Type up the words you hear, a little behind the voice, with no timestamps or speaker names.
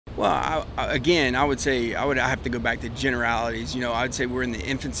Well, again, I would say I have to go back to generalities. I would say we're in the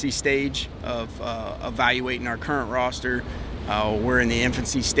infancy stage of evaluating our current roster. We're in the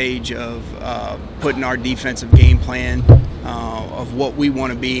infancy stage of putting our defensive game plan of what we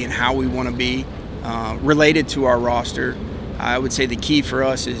want to be and how we want to be related to our roster. I would say the key for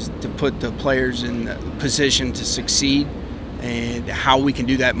us is to put the players in the position to succeed, and how we can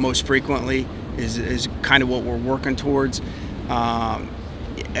do that most frequently is kind of what we're working towards.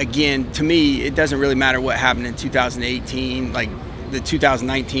 Again, to me, it doesn't really matter what happened in 2018. Like the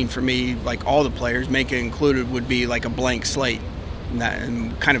 2019 for me, like all the players, make it included, would be like a blank slate,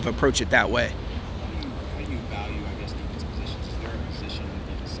 and kind of approach it that way. How do you value, I guess, defensive positions? Is there a position on the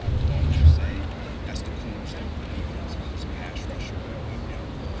defensive side of the ball that you say that's the cornerstone of the defense, whether it's a pass rusher or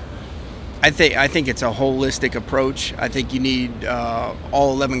I think it's a holistic approach. I think you need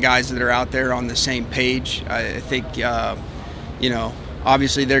all 11 guys that are out there on the same page. I think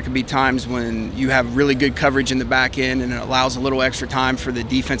obviously there could be times when you have really good coverage in the back end and it allows a little extra time for the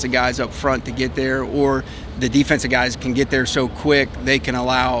defensive guys up front to get there, or the defensive guys can get there so quick they can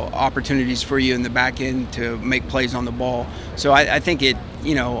allow opportunities for you in the back end to make plays on the ball. So I think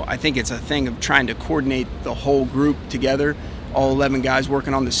it's a thing of trying to coordinate the whole group together, all 11 guys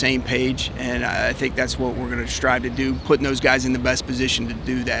working on the same page, and I think that's what we're going to strive to do, putting those guys in the best position to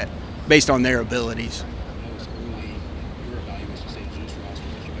do that based on their abilities.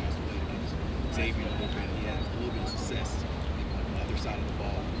 Xavier a little bit. He had a little bit of success on the other side of the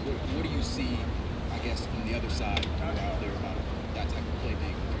ball. What do you see, I guess, from the other side when you're out there about that type of playmaker,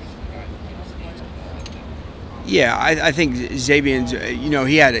 a guy who can just answer the ball like that? Yeah, I think Xavier's,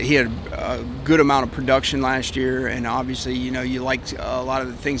 he had a good amount of production last year, and obviously, you liked a lot of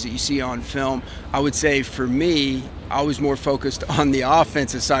the things that you see on film. I would say for me, I was more focused on the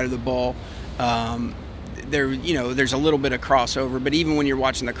offensive side of the ball. There's a little bit of crossover, but even when you're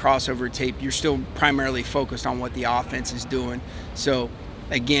watching the crossover tape, you're still primarily focused on what the offense is doing. So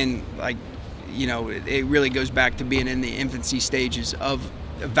again, it really goes back to being in the infancy stages of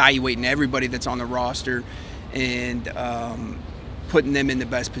evaluating everybody that's on the roster and putting them in the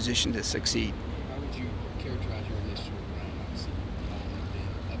best position to succeed. How would you characterize your relationship with Brian? Obviously, you all have been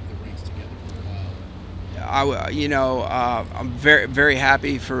up the ranks together for a while. I'm very, very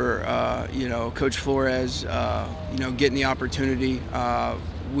happy for Coach Flores, getting the opportunity.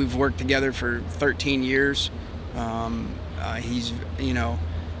 We've worked together for 13 years. He's, I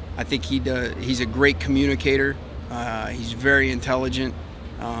think he's a great communicator. He's very intelligent.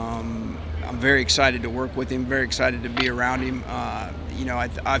 I'm very excited to work with him. Very excited to be around him.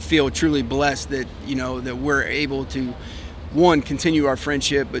 I feel truly blessed that that we're able to, one, continue our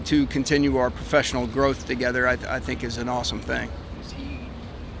friendship, but two, continue our professional growth together. I think is an awesome thing. Was he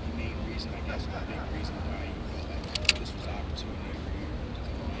the main reason, I guess, or the big reason why you felt like this was an opportunity for you to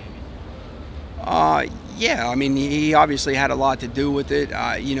come to Miami? Yeah, I mean, he obviously had a lot to do with it.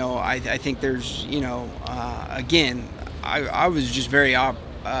 I think there's, again, I was just very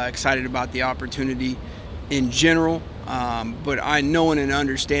excited about the opportunity in general, but knowing and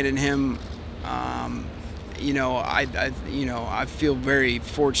understanding him, I feel very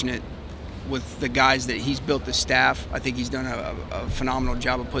fortunate with the guys that he's built the staff. I think he's done a phenomenal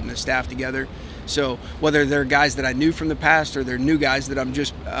job of putting the staff together. So whether they're guys that I knew from the past or they're new guys that I'm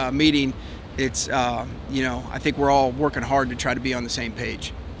just meeting, it's I think we're all working hard to try to be on the same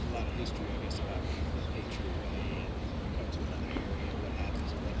page. A lot of history, I guess, about the Patriot way, and you come to another area, what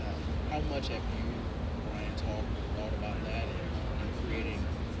happens and whatnot. How much have you, Brian, thought about that and creating a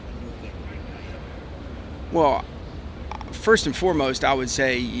new thing here in Miami? Well, first and foremost, I would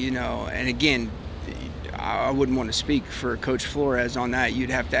say, and again, I wouldn't want to speak for Coach Flores on that.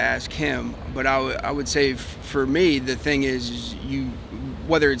 You'd have to ask him. But I would say for me, the thing is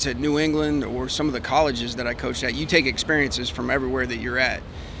whether it's at New England or some of the colleges that I coached at, you take experiences from everywhere that you're at.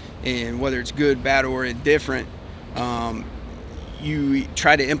 And whether it's good, bad, or indifferent, you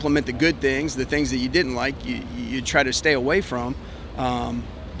try to implement the good things, the things that you didn't like, you try to stay away from.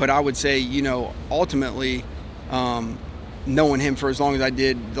 But I would say, ultimately, knowing him for as long as I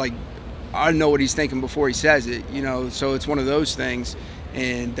did, I know what he's thinking before he says it, so it's one of those things.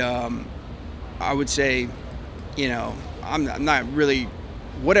 And I would say, I'm not really,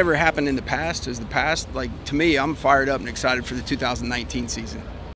 whatever happened in the past is the past. To me, I'm fired up and excited for the 2019 season.